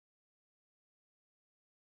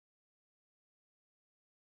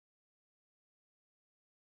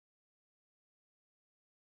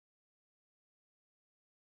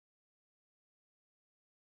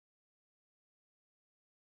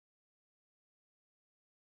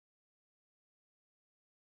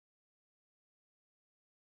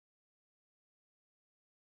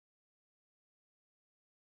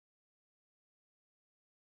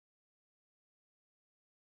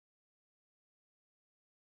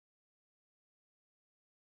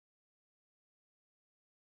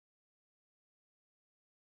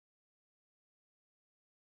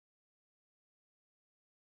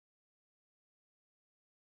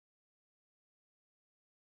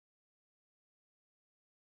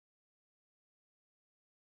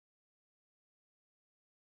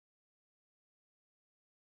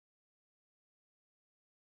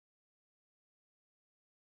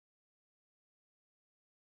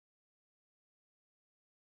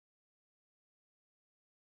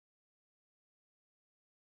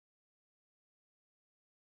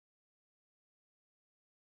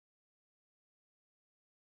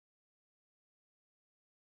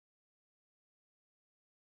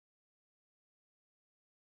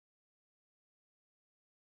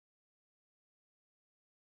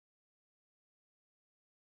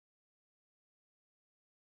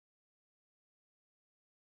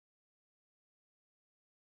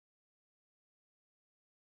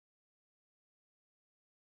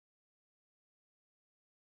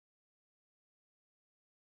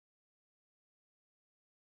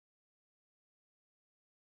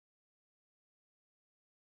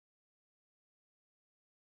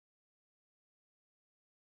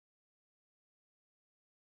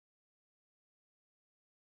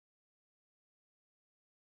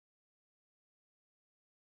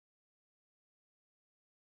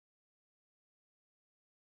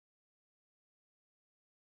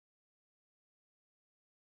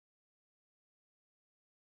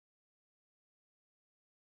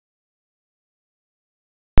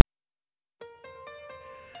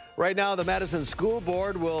Right now, the Madison School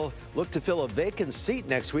Board will look to fill a vacant seat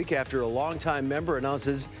next week after a longtime member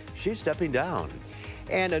announces she's stepping down.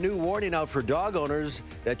 And a new warning out for dog owners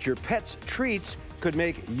that your pet's treats could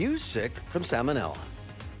make you sick from salmonella.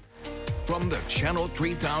 From the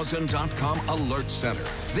Channel3000.com Alert Center,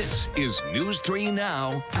 this is News 3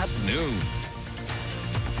 Now at noon.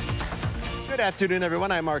 Good afternoon,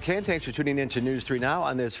 everyone. I'm Mark Kane. Thanks for tuning in to News 3 Now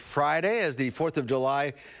on this Friday as the 4th of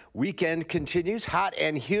July weekend continues. Hot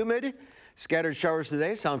and humid. Scattered showers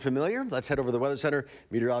today. Sound familiar? Let's head over to the Weather Center.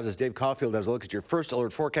 Meteorologist Dave Caulfield has a look at your first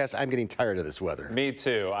alert forecast. I'm getting tired of this weather. Me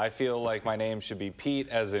too. I feel like my name should be Pete,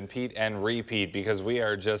 as in Pete and repeat, because we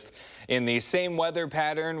are just in the same weather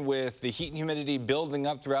pattern with the heat and humidity building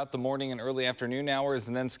up throughout the morning and early afternoon hours,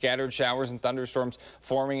 and then scattered showers and thunderstorms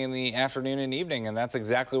forming in the afternoon and evening. And that's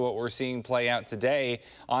exactly what we're seeing play out today.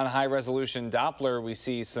 On high resolution Doppler, we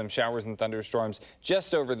see some showers and thunderstorms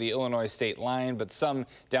just over the Illinois state line, but some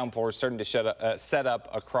downpours starting to set up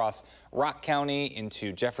across Rock County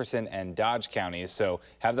into Jefferson and Dodge counties. So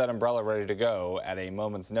have that umbrella ready to go at a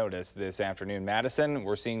moment's notice this afternoon. Madison,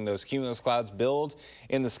 we're seeing those cumulus clouds build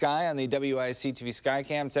in the sky on the WISC-TV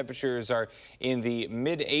Skycam. Temperatures are in the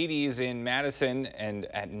mid-80s in Madison and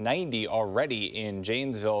at 90 already in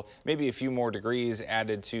Janesville. Maybe a few more degrees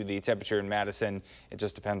added to the temperature in Madison. It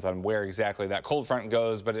just depends on where exactly that cold front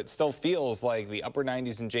goes, but it still feels like the upper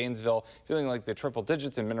 90s in Janesville, feeling like the triple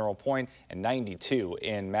digits in Mineral Point, and 92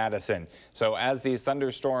 in Madison. So as these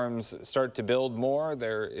thunderstorms start to build more,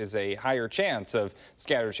 there is a higher chance of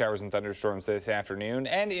scattered showers and thunderstorms this afternoon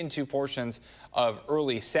and into portions of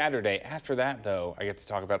early Saturday. After that, though, I get to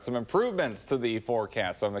talk about some improvements to the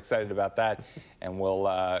forecast, so I'm excited about that, and we'll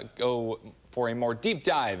go for a more deep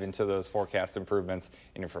dive into those forecast improvements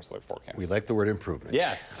in your first alert forecast. We like the word improvement.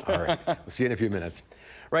 Yes. All right. We'll see you in a few minutes.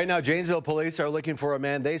 Right now, Janesville police are looking for a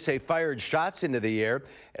man they say fired shots into the air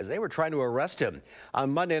as they were trying to arrest him.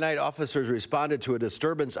 On Monday night, officers responded to a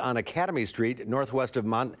disturbance on Academy Street, northwest of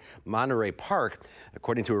Monterey Park.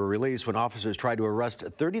 According to a release, when officers tried to arrest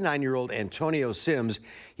 39-year-old Antonio Sims,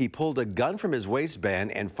 he pulled a gun from his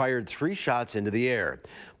waistband and fired 3 shots into the air.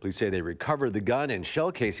 Police say they recovered the gun and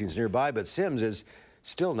shell casings nearby, but Sims is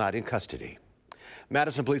still not in custody.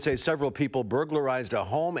 Madison police say several people burglarized a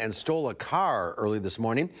home and stole a car early this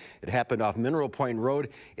morning. It happened off Mineral Point Road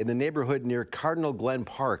in the neighborhood near Cardinal Glen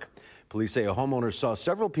Park. Police say a homeowner saw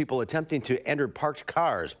several people attempting to enter parked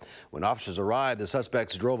cars. When officers arrived, the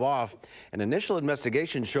suspects drove off. An initial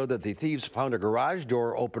investigation showed that the thieves found a garage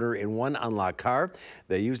door opener in one unlocked car.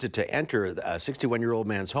 They used it to enter a 61-year-old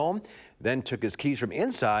man's home, then took his keys from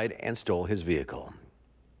inside and stole his vehicle.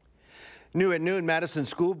 New at noon, Madison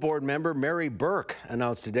School Board member Mary Burke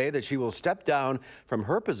announced today that she will step down from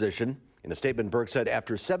her position. In a statement, Burke said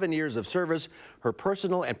after 7 years of service, her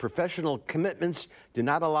personal and professional commitments do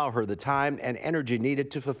not allow her the time and energy needed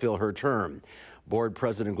to fulfill her term. Board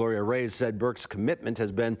President Gloria Reyes said Burke's commitment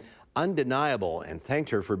has been undeniable and thanked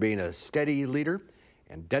her for being a steady leader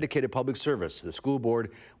and dedicated public service. The school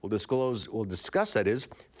board will discuss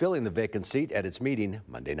filling the vacant seat at its meeting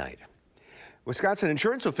Monday night. Wisconsin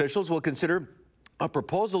insurance officials will consider a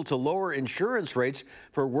proposal to lower insurance rates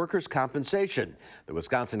for workers' compensation. The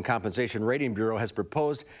Wisconsin Compensation Rating Bureau has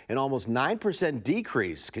proposed an almost 9%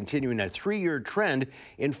 decrease, continuing a 3-year trend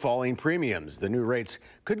in falling premiums. The new rates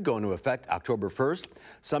could go into effect October 1st.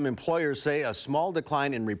 Some employers say a small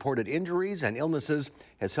decline in reported injuries and illnesses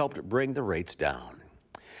has helped bring the rates down.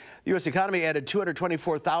 The U.S. economy added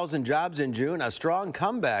 224,000 jobs in June, a strong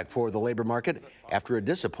comeback for the labor market after a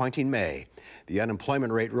disappointing May. The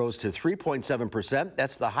unemployment rate rose to 3.7%.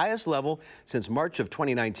 That's the highest level since March of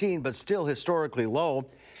 2019, but still historically low.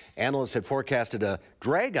 Analysts had forecasted a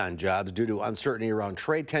drag on jobs due to uncertainty around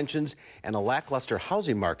trade tensions and a lackluster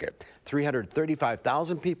housing market.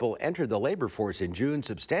 335,000 people entered the labor force in June,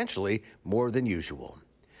 substantially more than usual.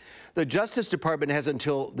 The Justice Department has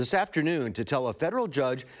until this afternoon to tell a federal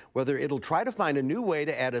judge whether it'll try to find a new way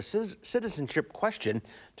to add a citizenship question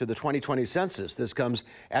to the 2020 census. This comes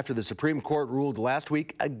after the Supreme Court ruled last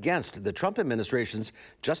week against the Trump administration's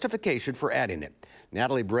justification for adding it.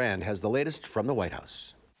 Natalie Brand has the latest from the White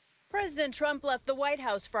House. President Trump left the White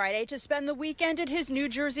House Friday to spend the weekend at his New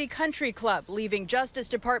Jersey country club, leaving Justice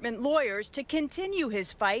Department lawyers to continue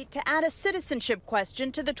his fight to add a citizenship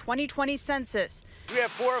question to the 2020 census. We have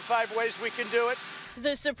 4 or 5 ways we can do it.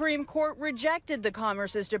 The Supreme Court rejected the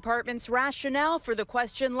Commerce Department's rationale for the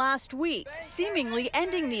question last week, seemingly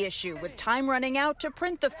ending the issue with time running out to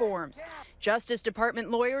print the forms. Justice Department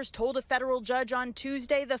lawyers told a federal judge on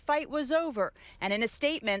Tuesday the fight was over. And in a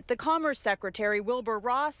statement, the Commerce Secretary Wilbur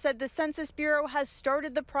Ross said the Census Bureau has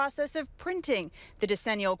started the process of printing the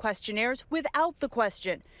decennial questionnaires without the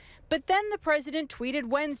question. But then the president tweeted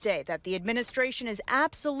Wednesday that the administration is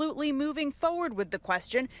absolutely moving forward with the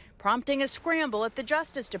question, prompting a scramble at the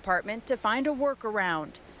Justice Department to find a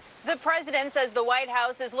workaround. The president says the White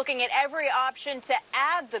House is looking at every option to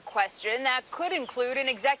add the question. That could include an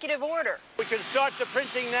executive order. We can start the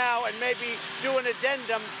printing now and maybe do an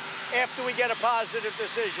addendum after we get a positive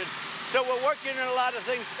decision. So we're working on a lot of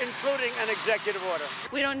things, including an executive order.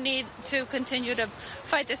 We don't need to continue to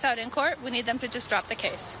fight this out in court. We need them to just drop the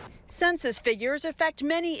case. Census figures affect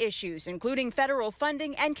many issues, including federal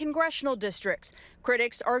funding and congressional districts.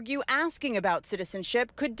 Critics argue asking about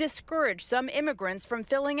citizenship could discourage some immigrants from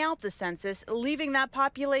filling out the census, leaving that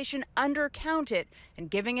population undercounted and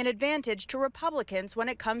giving an advantage to Republicans when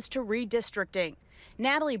it comes to redistricting.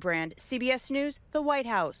 Natalie Brand, CBS News, the White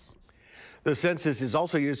House. The census is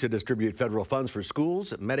also used to distribute federal funds for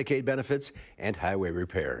schools, Medicaid benefits, and highway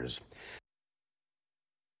repairs.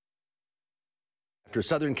 After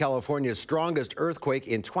Southern California's strongest earthquake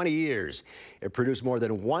in 20 years, it produced more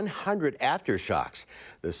than 100 aftershocks.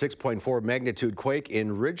 The 6.4 magnitude quake in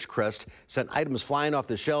Ridgecrest sent items flying off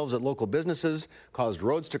the shelves at local businesses, caused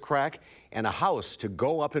roads to crack, and a house to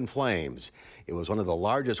go up in flames. It was one of the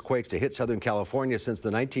largest quakes to hit Southern California since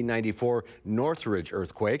the 1994 Northridge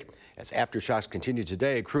earthquake. As aftershocks continue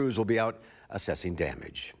today, crews will be out assessing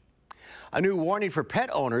damage. A new warning for pet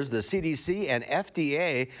owners. The CDC and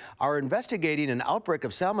FDA are investigating an outbreak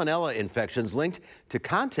of salmonella infections linked to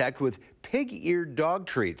contact with pig-eared dog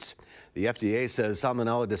treats. The FDA says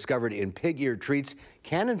salmonella discovered in pig-eared treats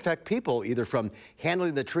can infect people either from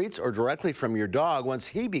handling the treats or directly from your dog once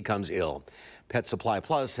he becomes ill. Pet Supply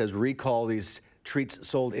Plus has recalled these treats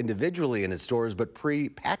sold individually in its stores, but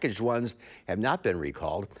pre-packaged ones have not been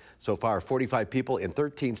recalled. So far, 45 people in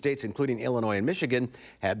 13 states, including Illinois and Michigan,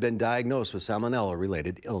 have been diagnosed with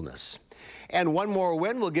salmonella-related illness. And one more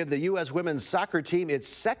win will give the U.S. women's soccer team its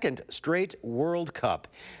second straight World Cup.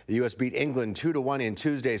 The U.S. beat England 2-1 in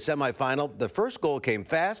Tuesday's semifinal. The first goal came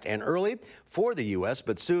fast and early for the U.S.,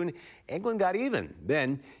 but soon England got even.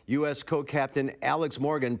 Then U.S. co-captain Alex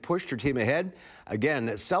Morgan pushed her team ahead,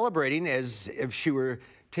 again celebrating as if she were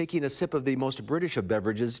taking a sip of the most British of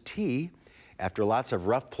beverages, tea. After lots of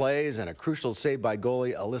rough plays and a crucial save by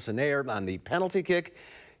goalie Alyssa Nair on the penalty kick,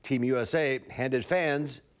 Team USA handed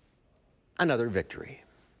fans another victory.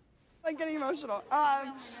 Like getting emotional.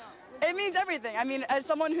 It means everything. I mean, as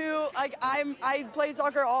someone who I played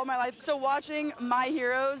soccer all my life, so watching my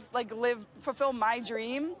heroes fulfill my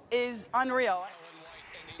dream is unreal.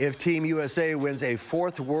 If Team USA wins a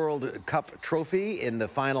fourth World Cup trophy in the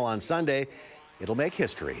final on Sunday, it'll make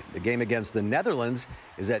history. The game against the Netherlands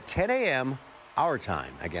is at 10 a.m. our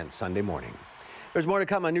time, again Sunday morning. There's more to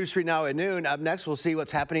come on News 3 Now at noon. Up next, we'll see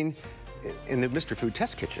what's happening in the Mr. Food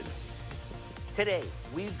Test Kitchen. Today,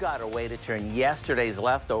 we've got a way to turn yesterday's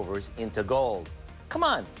leftovers into gold. Come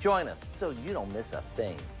on, join us so you don't miss a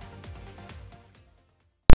thing.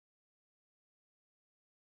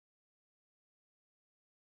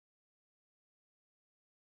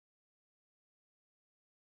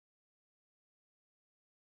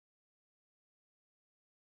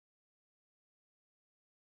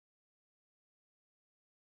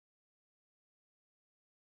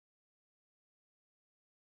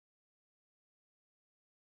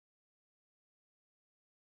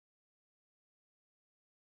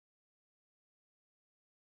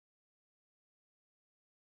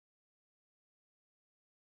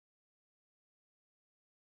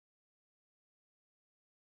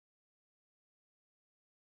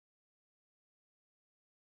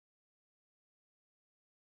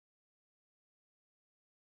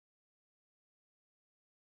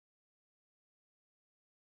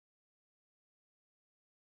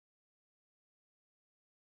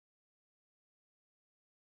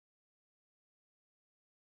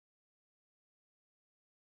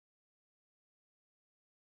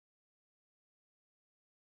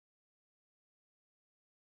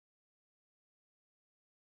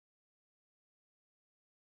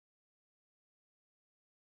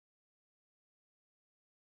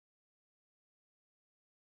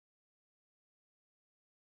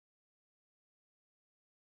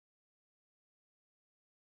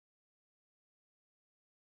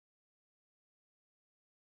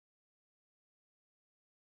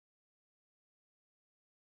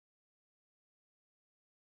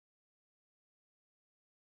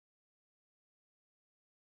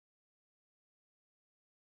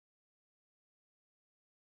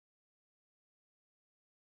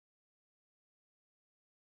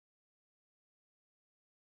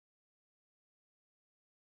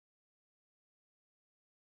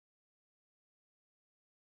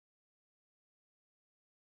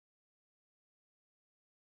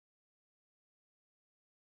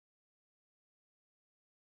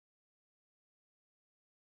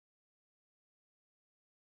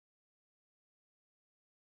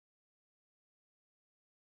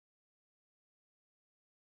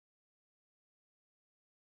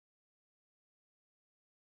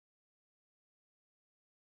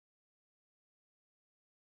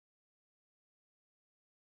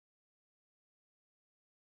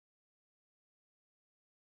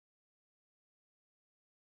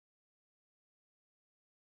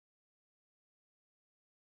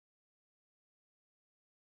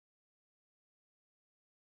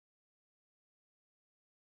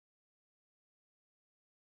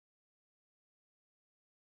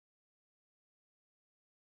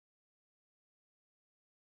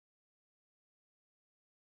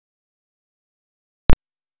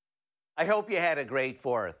 I hope you had a great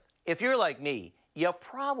 4th. If you're like me, you'll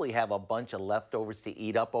probably have a bunch of leftovers to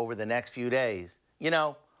eat up over the next few days. You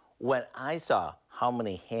know, when I saw how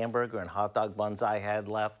many hamburger and hot dog buns I had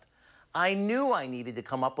left, I knew I needed to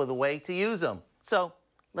come up with a way to use them. So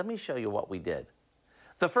let me show you what we did.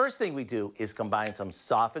 The first thing we do is combine some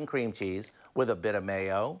softened cream cheese with a bit of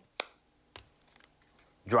mayo,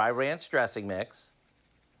 dry ranch dressing mix,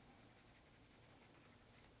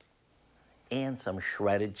 and some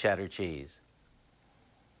shredded cheddar cheese.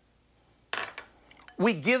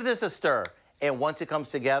 We give this a stir, and once it comes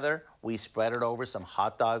together, we spread it over some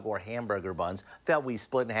hot dog or hamburger buns that we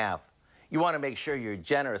split in half. You want to make sure you're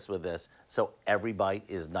generous with this so every bite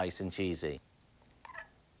is nice and cheesy.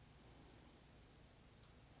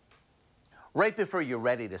 Right before you're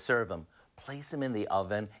ready to serve them, place them in the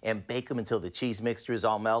oven and bake them until the cheese mixture is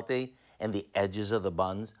all melty and the edges of the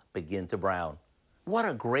buns begin to brown. What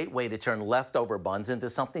a great way to turn leftover buns into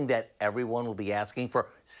something that everyone will be asking for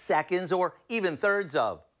seconds or even thirds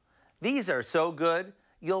of. These are so good,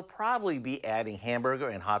 you'll probably be adding hamburger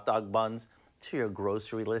and hot dog buns to your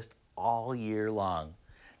grocery list all year long.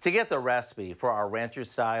 To get the recipe for our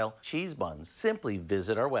rancher-style cheese buns, simply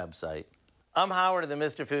visit our website. I'm Howard of the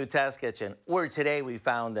Mr. Food Test Kitchen, where today we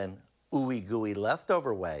found an ooey gooey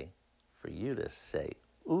leftover way for you to say,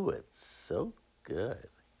 ooh, it's so good.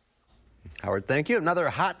 Howard, thank you. Another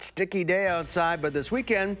hot, sticky day outside, but this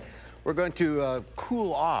weekend we're going to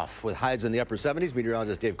cool off with highs in the upper 70s.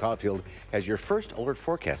 Meteorologist Dave Caulfield has your first alert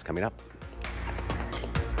forecast coming up.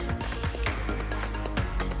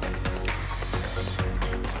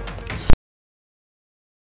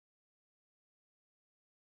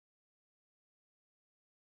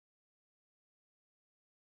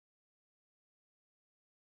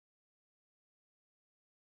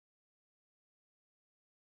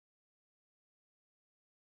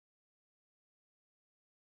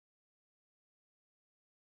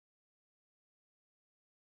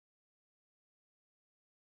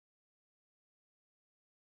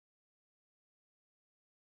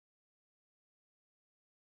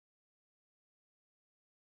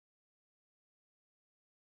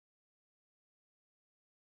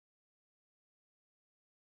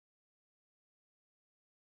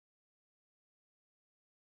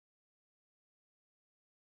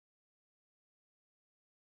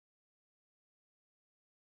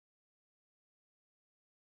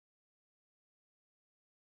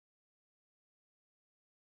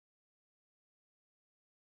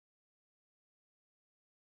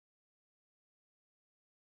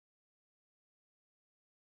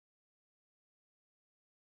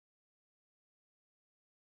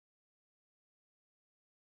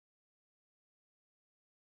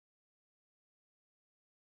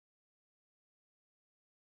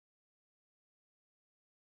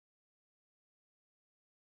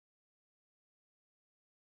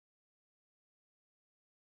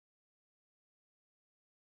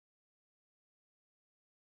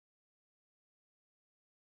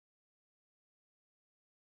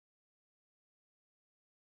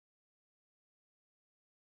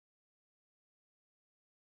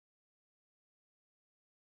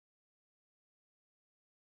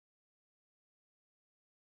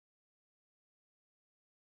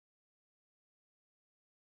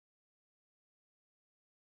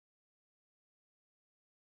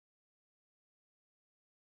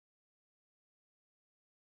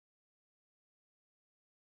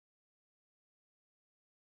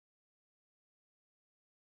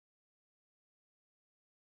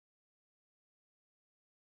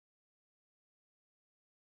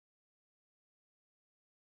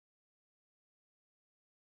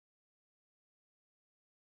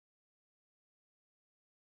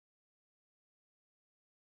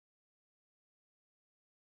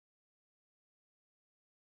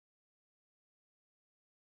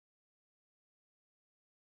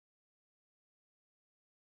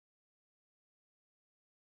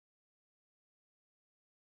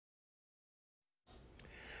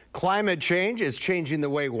 Climate change is changing the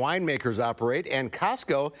way winemakers operate, and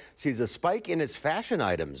Costco sees a spike in its fashion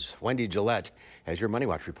items. Wendy Gillette has your Money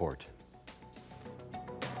Watch report.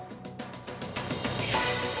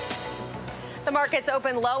 The markets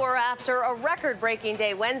opened lower after a record-breaking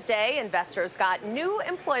day Wednesday. Investors got new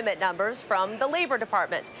employment numbers from the Labor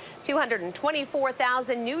Department.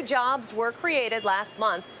 224,000 new jobs were created last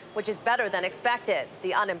month, which is better than expected.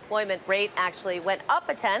 The unemployment rate actually went up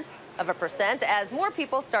 0.1% as more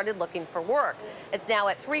people started looking for work. It's now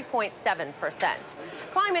at 3.7%.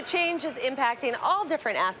 Climate change is impacting all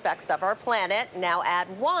different aspects of our planet. Now add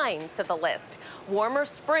wine to the list. Warmer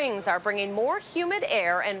springs are bringing more humid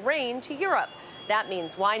air and rain to Europe. That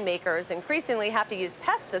means winemakers increasingly have to use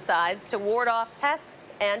pesticides to ward off pests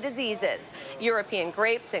and diseases. European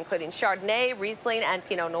grapes, including Chardonnay, Riesling, and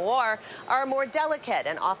Pinot Noir, are more delicate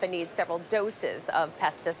and often need several doses of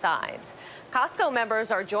pesticides. Costco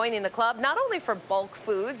members are joining the club not only for bulk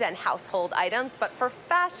foods and household items, but for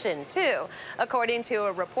fashion, too. According to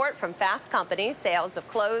a report from Fast Company, sales of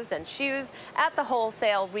clothes and shoes at the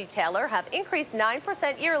wholesale retailer have increased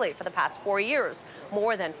 9% yearly for the past 4 years,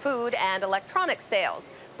 more than food and electronics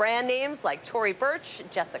sales. Brand names like Tory Burch,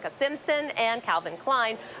 Jessica Simpson, and Calvin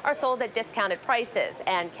Klein are sold at discounted prices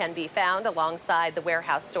and can be found alongside the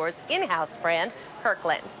warehouse store's in-house brand,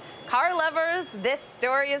 Kirkland. Car lovers, this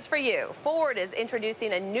story is for you. Ford is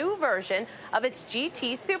introducing a new version of its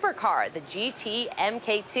GT supercar, the GT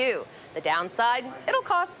MK2. The downside, it'll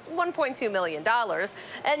cost $1.2 million,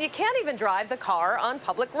 and you can't even drive the car on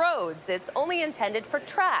public roads. It's only intended for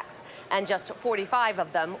tracks, and just 45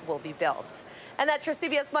 of them will be built. And that's your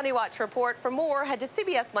CBS Money Watch report. For more, head to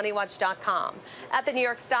cbsmoneywatch.com. At the New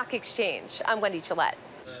York Stock Exchange, I'm Wendy Gillette.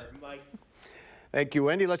 Thank you,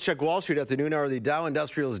 Wendy. Let's check Wall Street at the noon hour. The Dow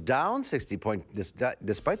Industrial is down 60 points.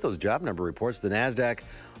 Despite those job number reports, the NASDAQ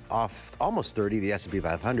off almost 30, the S&P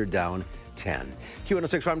 500 down 10.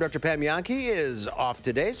 Q106 Farm Director Pam Yankee is off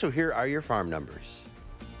today, so here are your farm numbers.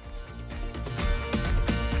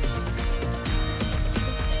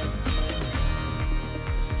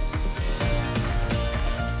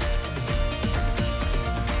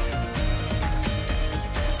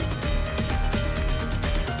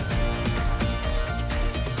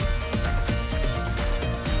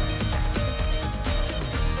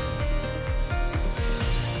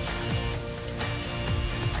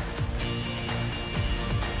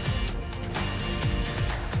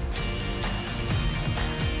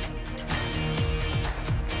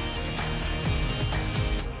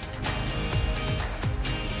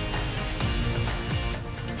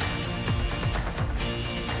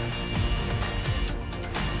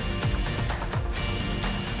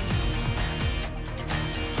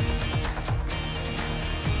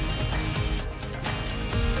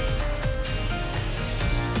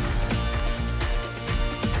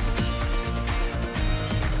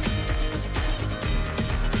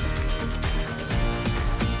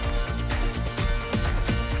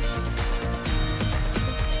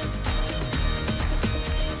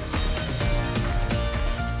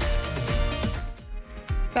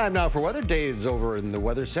 Time now for weather. Dave's over in the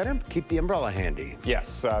Weather Center. Keep the umbrella handy.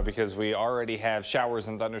 Yes, because we already have showers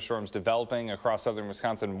and thunderstorms developing across southern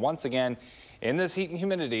Wisconsin once again. In this heat and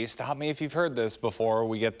humidity, stop me if you've heard this before,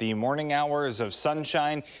 we get the morning hours of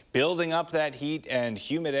sunshine building up that heat and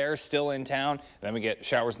humid air still in town. Then we get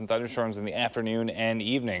showers and thunderstorms in the afternoon and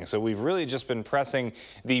evening. So we've really just been pressing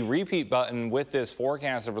the repeat button with this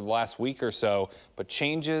forecast over the last week or so. But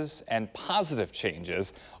changes and positive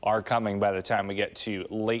changes are coming by the time we get to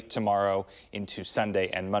late tomorrow into Sunday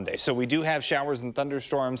and Monday. So we do have showers and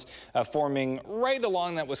thunderstorms forming right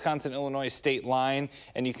along that Wisconsin-Illinois state line.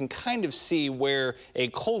 And you can kind of see where a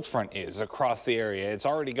cold front is across the area. It's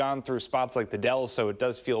already gone through spots like the Dells, so it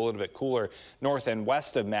does feel a little bit cooler north and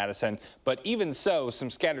west of Madison. But even so, some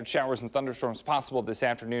scattered showers and thunderstorms possible this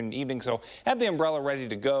afternoon and evening. So have the umbrella ready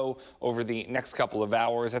to go over the next couple of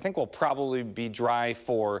hours. I think we'll probably be dry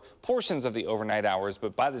for portions of the overnight hours,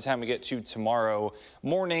 but by the time we get to tomorrow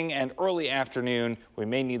morning and early afternoon, we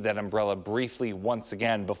may need that umbrella briefly once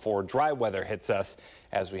again before dry weather hits us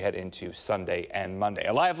as we head into Sunday and Monday.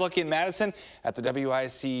 A live look in Madison at the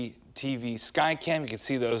WISC-TV sky cam. You can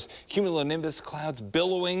see those cumulonimbus clouds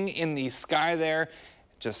billowing in the sky there,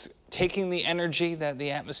 just taking the energy that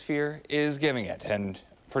the atmosphere is giving it and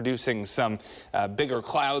producing some bigger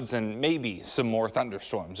clouds and maybe some more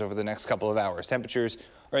thunderstorms over the next couple of hours. Temperatures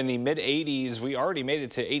are in the mid-80s. We already made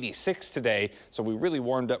it to 86 today, so we really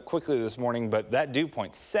warmed up quickly this morning, but that dew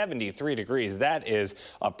point, 73 degrees. That is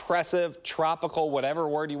oppressive, tropical, whatever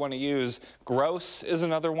word you want to use. Gross is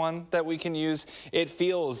another one that we can use. It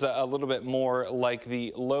feels a little bit more like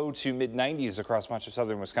the low to mid-90s across much of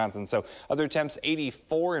southern Wisconsin. So other temps,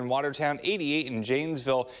 84 in Watertown, 88 in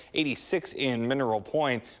Janesville, 86 in Mineral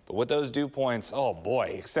Point. But with those dew points, oh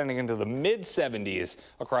boy, extending into the mid-70s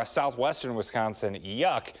across southwestern Wisconsin.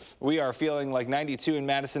 Yuck. We are feeling like 92 in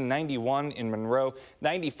Madison, 91 in Monroe,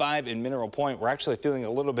 95 in Mineral Point. We're actually feeling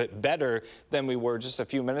a little bit better than we were just a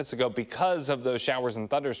few minutes ago because of those showers and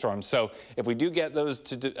thunderstorms. So if we do get those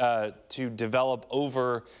to develop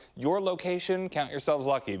over your location, count yourselves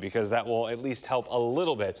lucky, because that will at least help a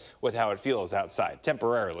little bit with how it feels outside,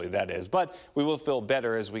 temporarily that is. But we will feel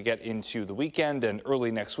better as we get into the weekend and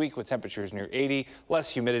early next week with temperatures near 80,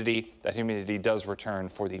 less humidity. That humidity does return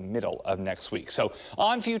for the middle of next week. So on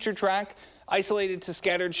On future track, isolated to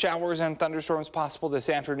scattered showers and thunderstorms possible this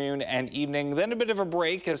afternoon and evening. Then a bit of a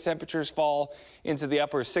break as temperatures fall into the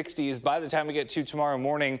upper 60s. By the time we get to tomorrow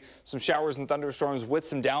morning, some showers and thunderstorms with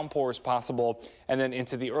some downpours possible. And then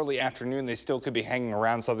into the early afternoon, they still could be hanging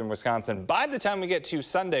around southern Wisconsin. By the time we get to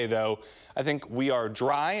Sunday, though, I think we are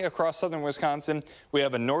dry across southern Wisconsin. We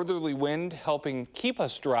have a northerly wind helping keep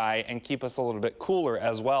us dry and keep us a little bit cooler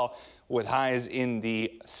as well, with highs in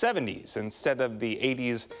the 70s instead of the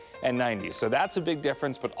 80s and 90s. So that's a big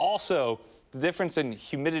difference, but also the difference in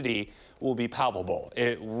humidity will be palpable.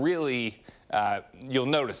 It really, you'll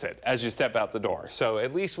notice it as you step out the door. So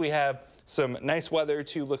at least we have some nice weather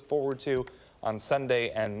to look forward to on Sunday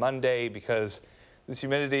and Monday, because this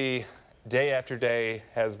humidity day after day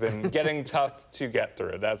has been getting tough to get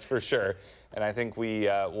through, that's for sure. And I think we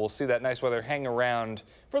will see that nice weather hang around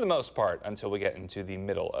for the most part until we get into the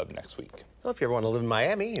middle of next week. Well, if you ever want to live in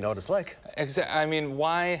Miami, you know what it's like. I mean,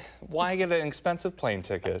 why get an expensive plane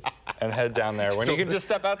ticket and head down there when you can just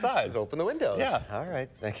step outside? Open the windows. Yeah. All right.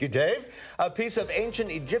 Thank you, Dave. A piece of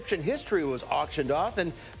ancient Egyptian history was auctioned off,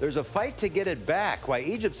 and there's a fight to get it back. Why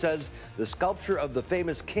Egypt says the sculpture of the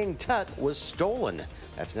famous King Tut was stolen.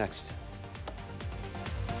 That's next.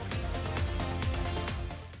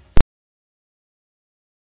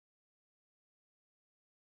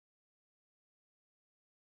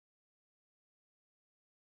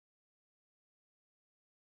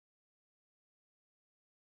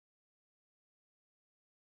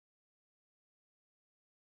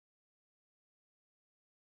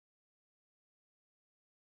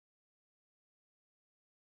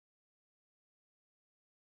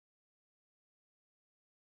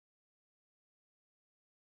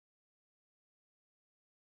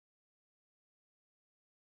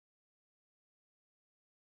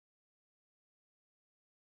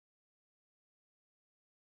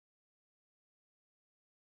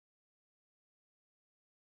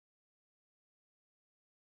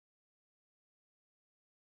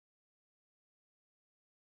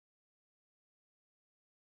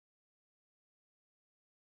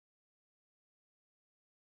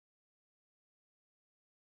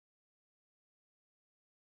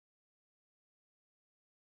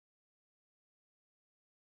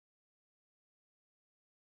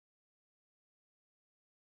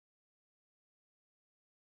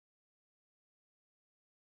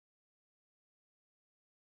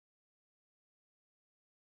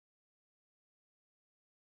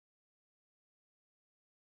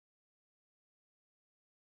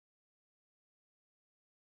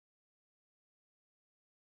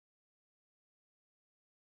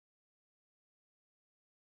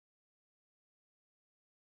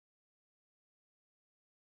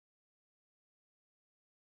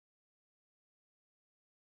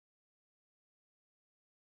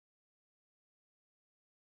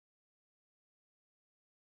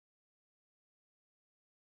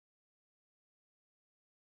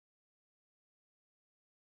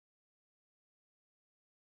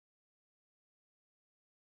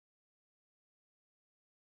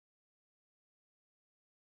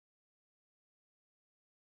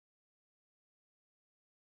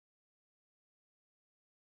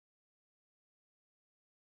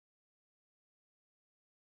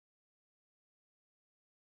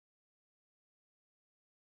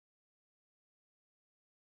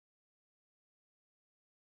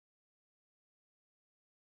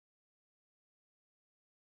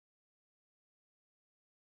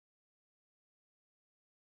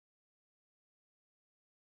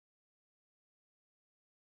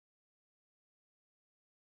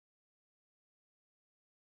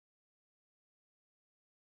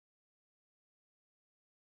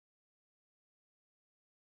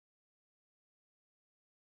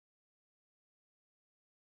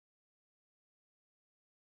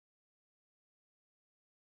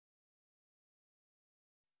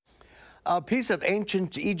 A piece of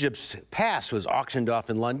ancient Egypt's past was auctioned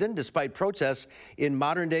off in London despite protests in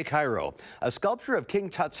modern-day Cairo. A sculpture of King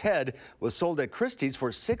Tut's head was sold at Christie's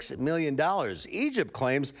for $6 million. Egypt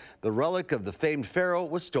claims the relic of the famed pharaoh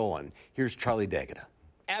was stolen. Here's Charlie D'Agata.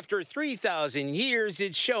 After 3,000 years,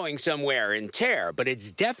 it's showing some wear and tear, but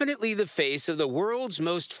it's definitely the face of the world's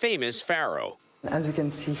most famous pharaoh. As you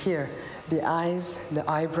can see here, the eyes, the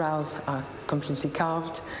eyebrows are completely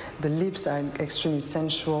carved, the lips are extremely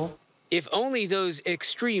sensual. If only those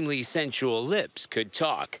extremely sensual lips could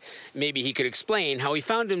talk. Maybe he could explain how he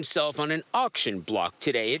found himself on an auction block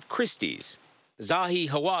today at Christie's. Zahi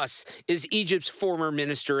Hawass is Egypt's former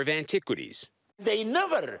Minister of Antiquities. They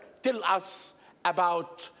never tell us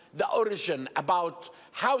about the origin, about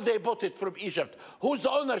how they bought it from Egypt, whose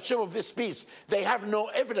ownership of this piece. They have no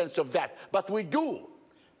evidence of that, but we do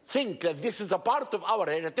think that this is a part of our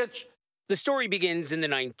heritage. The story begins in the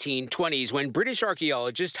 1920s when British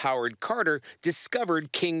archaeologist Howard Carter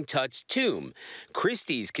discovered King Tut's tomb.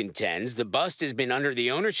 Christie's contends the bust has been under the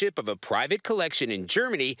ownership of a private collection in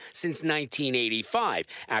Germany since 1985,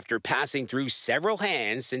 after passing through several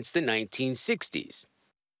hands since the 1960s.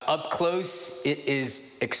 Up close, it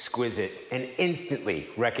is exquisite and instantly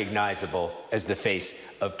recognizable as the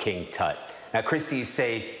face of King Tut. Now, Christie's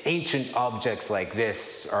say ancient objects like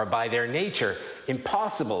this are, by their nature,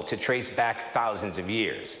 impossible to trace back thousands of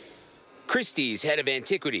years. Christie's head of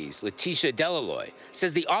antiquities, Letitia Delaloy,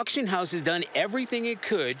 says the auction house has done everything it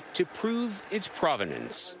could to prove its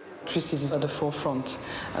provenance. Christie's is at the forefront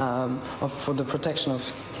for the protection of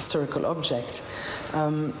historical objects.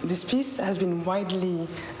 This piece has been widely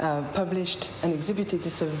published and exhibited.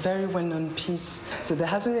 It's a very well-known piece. So there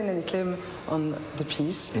hasn't been any claim on the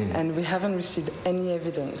piece, and we haven't received any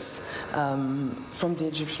evidence from the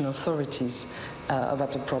Egyptian authorities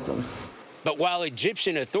about the problem. But while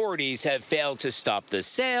Egyptian authorities have failed to stop the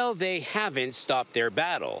sale, they haven't stopped their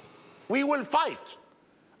battle. We will fight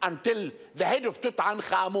until the head of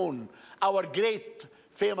Tutankhamun, our great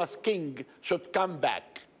famous king, should come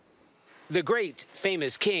back. The great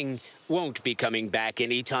famous king won't be coming back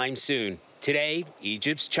anytime soon. Today,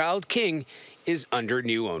 Egypt's child king is under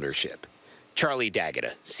new ownership. Charlie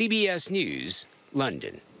D'Agata, CBS News,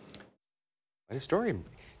 London. What a story.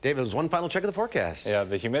 David, one final check of the forecast. Yeah,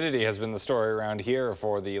 the humidity has been the story around here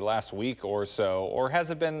for the last week or so, or has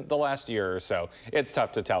it been the last year or so? It's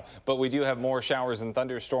tough to tell, but we do have more showers and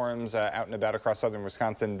thunderstorms out and about across southern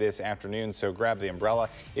Wisconsin this afternoon, so grab the umbrella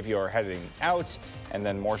if you are heading out, and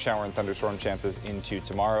then more shower and thunderstorm chances into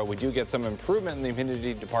tomorrow. We do get some improvement in the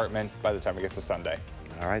humidity department by the time we get to Sunday.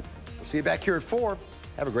 All right, we'll see you back here at 4.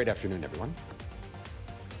 Have a great afternoon, everyone.